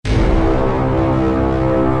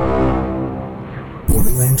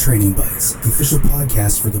Borderland Training Bites, the official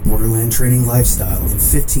podcast for the Borderland training lifestyle in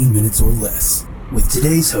 15 minutes or less, with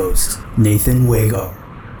today's host, Nathan Wagar,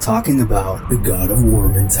 talking about the God of War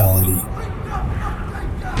mentality.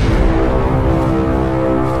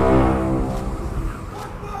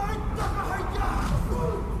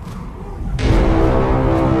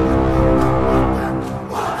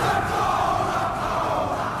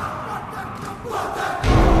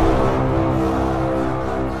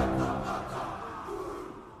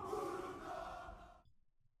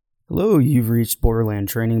 Hello, you've reached Borderland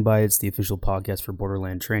Training Bites, the official podcast for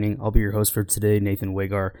Borderland Training. I'll be your host for today, Nathan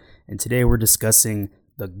Wagar, and today we're discussing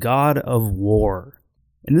the God of War.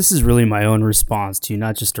 And this is really my own response to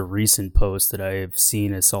not just a recent post that I have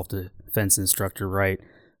seen a self-defense instructor write,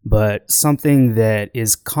 but something that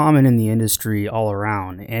is common in the industry all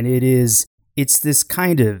around. And it's this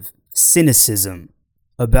kind of cynicism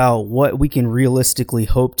about what we can realistically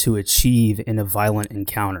hope to achieve in a violent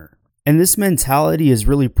encounter. And this mentality is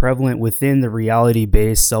really prevalent within the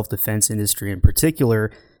reality-based self-defense industry in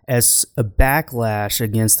particular as a backlash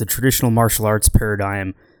against the traditional martial arts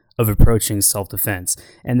paradigm of approaching self-defense.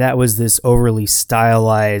 And that was this overly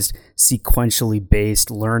stylized, sequentially based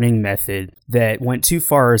learning method that went too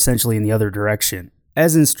far essentially in the other direction.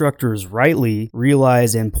 As instructors rightly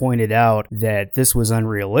realized and pointed out that this was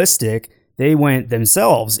unrealistic, they went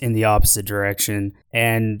themselves in the opposite direction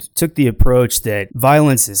and took the approach that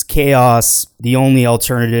violence is chaos. The only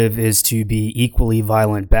alternative is to be equally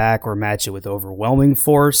violent back or match it with overwhelming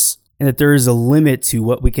force, and that there is a limit to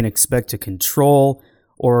what we can expect to control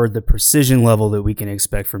or the precision level that we can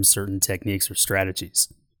expect from certain techniques or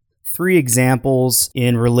strategies. 3 examples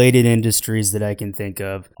in related industries that I can think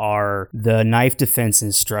of are the knife defense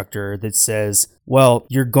instructor that says, well,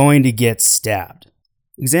 you're going to get stabbed.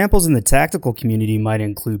 Examples in the tactical community might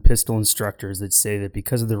include pistol instructors that say that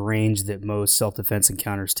because of the range that most self-defense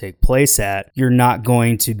encounters take place at, you're not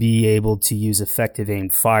going to be able to use effective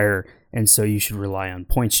aimed fire, and so you should rely on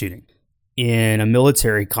point shooting. In a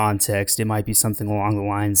military context, it might be something along the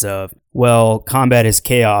lines of, well, combat is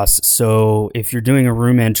chaos, so if you're doing a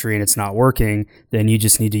room entry and it's not working, then you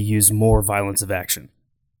just need to use more violence of action.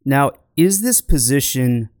 Now, is this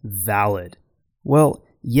position valid? Well,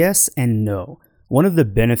 yes and no. One of the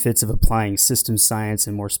benefits of applying system science,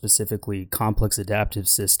 and more specifically complex adaptive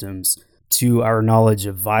systems, to our knowledge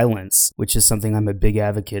of violence, which is something I'm a big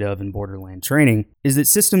advocate of in Borderland training, is that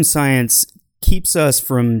system science keeps us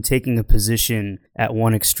from taking a position at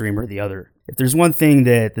one extreme or the other. If there's one thing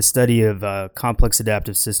that the study of complex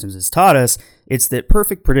adaptive systems has taught us, it's that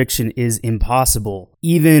perfect prediction is impossible,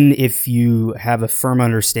 even if you have a firm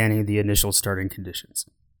understanding of the initial starting conditions.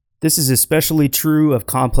 This is especially true of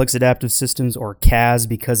complex adaptive systems, or CAS,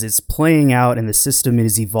 because it's playing out and the system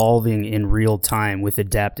is evolving in real time with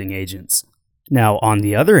adapting agents. Now, on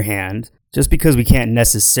the other hand, just because we can't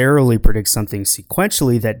necessarily predict something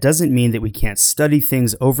sequentially, that doesn't mean that we can't study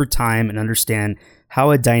things over time and understand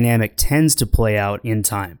how a dynamic tends to play out in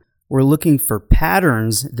time. We're looking for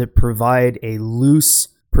patterns that provide a loose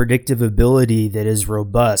predictive ability that is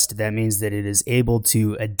robust. That means that it is able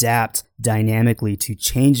to adapt dynamically to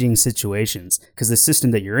changing situations, because the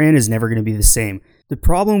system that you're in is never going to be the same. The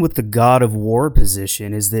problem with the God of War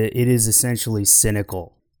position is that it is essentially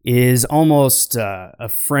cynical. It is almost a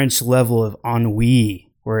French level of ennui,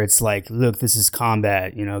 where it's like, look, this is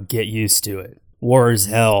combat, get used to it. War is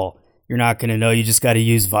hell. You're not going to know, you just got to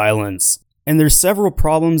use violence. And there's several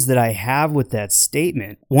problems that I have with that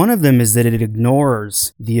statement. One of them is that it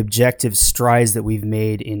ignores the objective strides that we've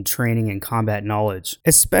made in training and combat knowledge,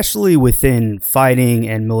 especially within fighting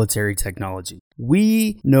and military technology.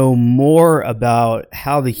 We know more about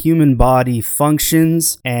how the human body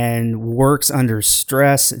functions and works under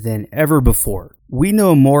stress than ever before. We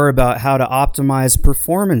know more about how to optimize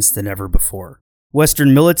performance than ever before. Western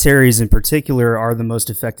militaries in particular are the most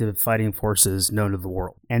effective fighting forces known to the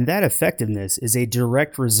world. And that effectiveness is a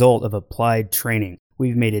direct result of applied training.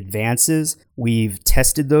 We've made advances, we've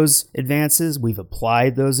tested those advances, we've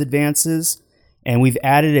applied those advances, and we've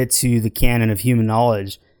added it to the canon of human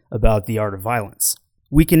knowledge about the art of violence.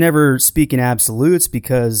 We can never speak in absolutes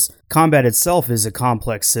because combat itself is a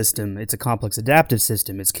complex system. It's a complex adaptive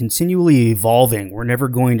system. It's continually evolving. We're never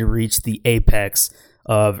going to reach the apex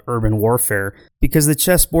of urban warfare because the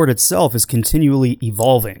chessboard itself is continually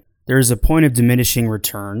evolving. There is a point of diminishing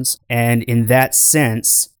returns, and in that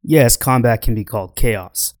sense, yes, combat can be called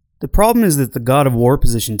chaos. The problem is that the God of War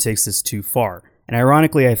position takes this too far, and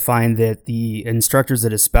ironically I find that the instructors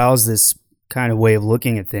that espouse this kind of way of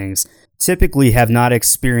looking at things typically have not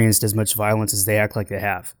experienced as much violence as they act like they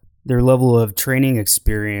have. Their level of training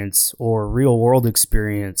experience or real-world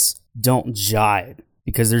experience don't jive.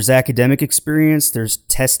 because there's academic experience, there's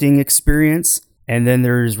testing experience, and then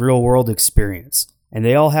there's real world experience. And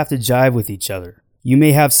they all have to jive with each other. You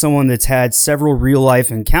may have someone that's had several real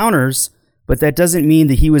life encounters, but that doesn't mean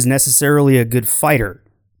that he was necessarily a good fighter.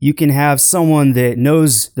 You can have someone that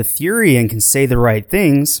knows the theory and can say the right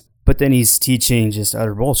things, but then he's teaching just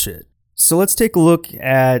utter bullshit. So let's take a look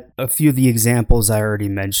at a few of the examples I already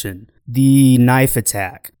mentioned. The knife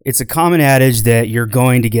attack. It's a common adage that you're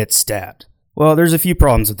going to get stabbed. Well, there's a few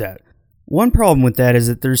problems with that. One problem with that is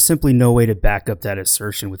that there's simply no way to back up that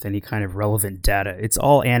assertion with any kind of relevant data. It's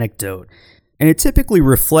all anecdote. And it typically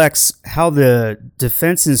reflects how the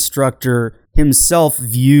defense instructor himself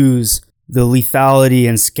views the lethality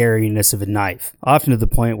and scariness of a knife, often to the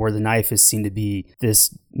point where the knife is seen to be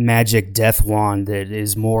this magic death wand that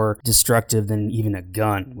is more destructive than even a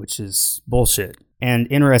gun, which is bullshit. And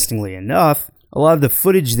interestingly enough, a lot of the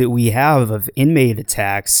footage that we have of inmate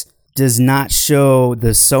attacks does not show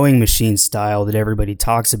the sewing machine style that everybody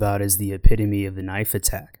talks about as the epitome of the knife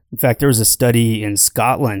attack. In fact, there was a study in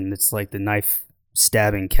Scotland that's like the knife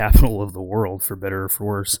stabbing capital of the world, for better or for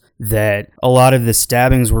worse, that a lot of the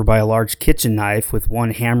stabbings were by a large kitchen knife with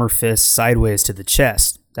one hammer fist sideways to the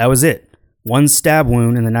chest. That was it. One stab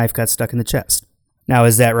wound and the knife got stuck in the chest. Now,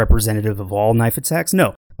 is that representative of all knife attacks?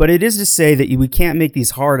 No. But it is to say that we can't make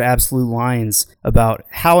these hard absolute lines about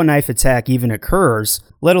how a knife attack even occurs,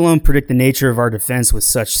 let alone predict the nature of our defense with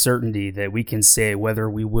such certainty that we can say whether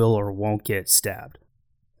we will or won't get stabbed.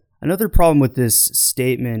 Another problem with this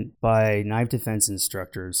statement by knife defense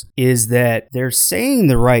instructors is that they're saying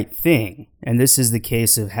the right thing, and this is the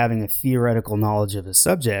case of having a theoretical knowledge of a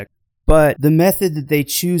subject, but the method that they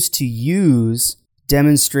choose to use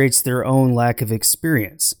demonstrates their own lack of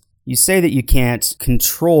experience. You say that you can't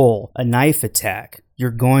control a knife attack,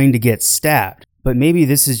 you're going to get stabbed, but maybe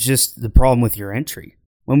this is just the problem with your entry.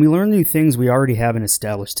 When we learn new things, we already have an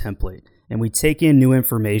established template. And we take in new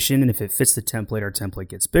information, and if it fits the template, our template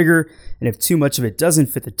gets bigger. And if too much of it doesn't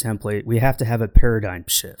fit the template, we have to have a paradigm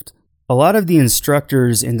shift. A lot of the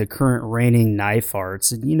instructors in the current reigning knife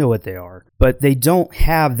arts, and you know what they are, but they don't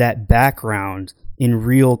have that background in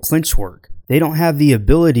real clinch work. They don't have the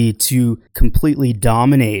ability to completely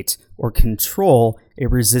dominate or control a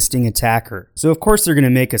resisting attacker. So of course they're going to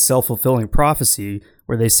make a self-fulfilling prophecy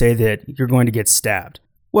where they say that you're going to get stabbed.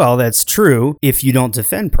 Well, that's true if you don't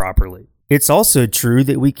defend properly. It's also true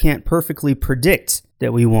that we can't perfectly predict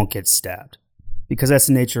that we won't get stabbed, because that's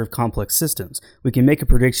the nature of complex systems. We can make a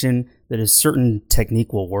prediction that a certain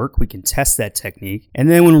technique will work, we can test that technique, and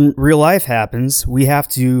then when real life happens, we have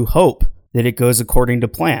to hope that it goes according to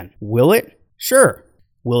plan. Will it? Sure.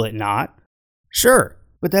 Will it not? Sure.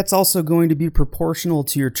 But that's also going to be proportional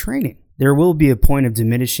to your training. There will be a point of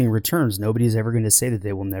diminishing returns. Nobody's ever going to say that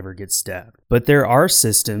they will never get stabbed. But there are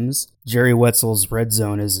systems, Jerry Wetzel's Red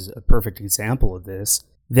Zone is a perfect example of this,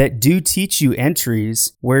 that do teach you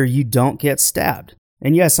entries where you don't get stabbed.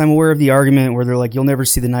 And yes, I'm aware of the argument where they're like, you'll never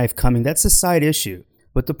see the knife coming. That's a side issue.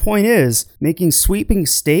 But the point is, making sweeping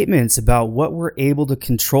statements about what we're able to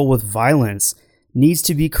control with violence needs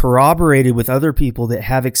to be corroborated with other people that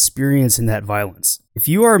have experience in that violence. If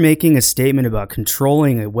you are making a statement about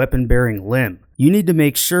controlling a weapon-bearing limb, you need to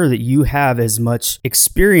make sure that you have as much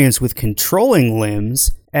experience with controlling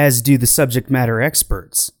limbs as do the subject matter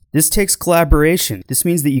experts. This takes collaboration. This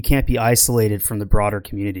means that you can't be isolated from the broader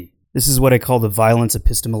community. This is what I call the violence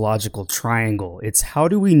epistemological triangle. It's how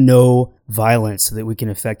do we know violence so that we can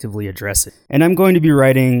effectively address it? And I'm going to be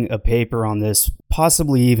writing a paper on this,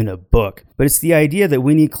 possibly even a book, but it's the idea that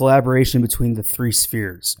we need collaboration between the three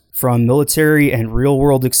spheres, from military and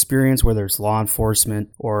real-world experience where there's law enforcement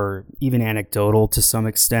or even anecdotal to some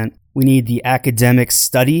extent. We need the academic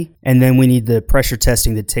study, and then we need the pressure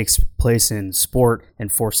testing that takes place in sport and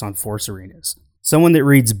force-on-force arenas. Someone that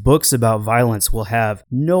reads books about violence will have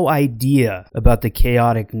no idea about the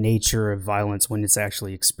chaotic nature of violence when it's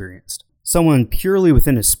actually experienced. Someone purely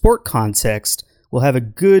within a sport context will have a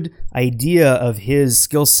good idea of his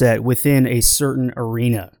skill set within a certain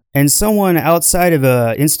arena. And someone outside of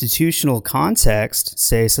an institutional context,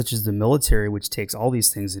 say such as the military, which takes all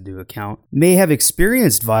these things into account, may have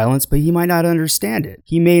experienced violence, but he might not understand it.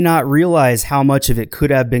 He may not realize how much of it could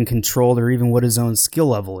have been controlled or even what his own skill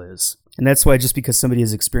level is. And that's why just because somebody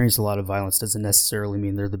has experienced a lot of violence doesn't necessarily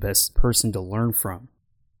mean they're the best person to learn from.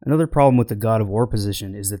 Another problem with the God of War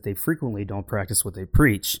position is that they frequently don't practice what they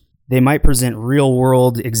preach. They might present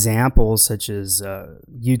real-world examples such as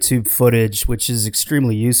YouTube footage, which is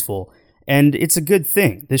extremely useful, and it's a good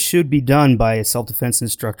thing. This should be done by self-defense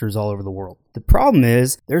instructors all over the world. The problem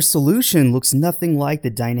is their solution looks nothing like the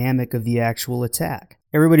dynamic of the actual attack.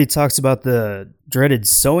 Everybody talks about the dreaded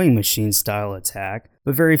sewing machine style attack,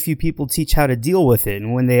 but very few people teach how to deal with it,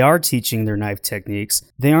 and when they are teaching their knife techniques,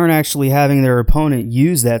 they aren't actually having their opponent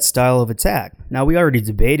use that style of attack. Now, we already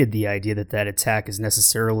debated the idea that that attack is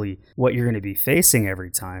necessarily what you're going to be facing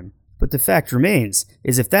every time, but the fact remains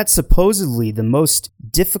is if that's supposedly the most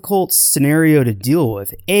difficult scenario to deal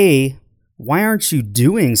with, A, why aren't you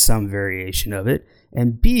doing some variation of it,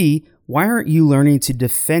 and B, why aren't you learning to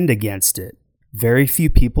defend against it? Very few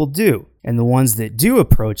people do, and the ones that do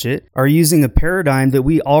approach it are using a paradigm that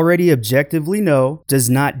we already objectively know does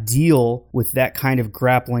not deal with that kind of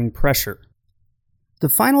grappling pressure. The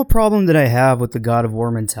final problem that I have with the God of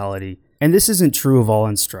War mentality, and this isn't true of all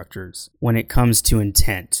instructors when it comes to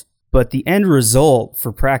intent, but the end result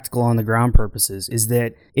for practical on-the-ground purposes is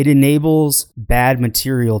that it enables bad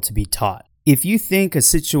material to be taught. If you think a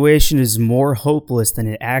situation is more hopeless than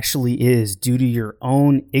it actually is due to your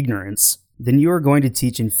own ignorance, then you are going to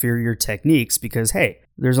teach inferior techniques because, hey,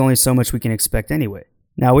 there's only so much we can expect anyway.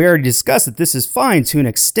 Now, we already discussed that this is fine to an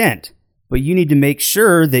extent, but you need to make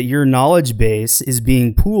sure that your knowledge base is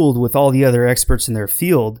being pooled with all the other experts in their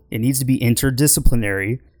field. It needs to be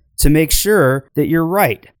interdisciplinary to make sure that you're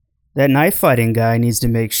right. That knife fighting guy needs to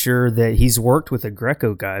make sure that he's worked with a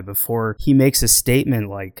Greco guy before he makes a statement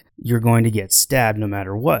like, you're going to get stabbed no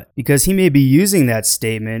matter what. Because he may be using that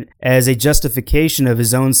statement as a justification of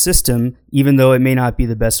his own system, even though it may not be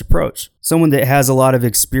the best approach. Someone that has a lot of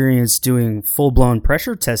experience doing full-blown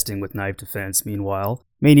pressure testing with knife defense, meanwhile,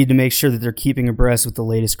 may need to make sure that they're keeping abreast with the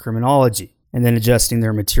latest criminology and then adjusting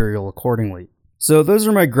their material accordingly. So those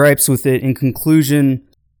are my gripes with it. In conclusion,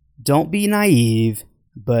 don't be naive,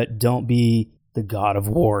 but don't be the God of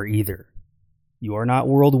War either. You are not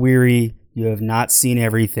world weary. You have not seen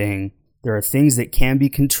everything. There are things that can be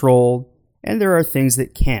controlled, and there are things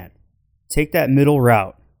that can't. Take that middle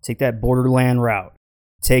route. Take that borderland route.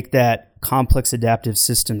 Take that complex adaptive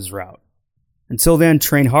systems route. Until then,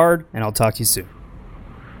 train hard, and I'll talk to you soon.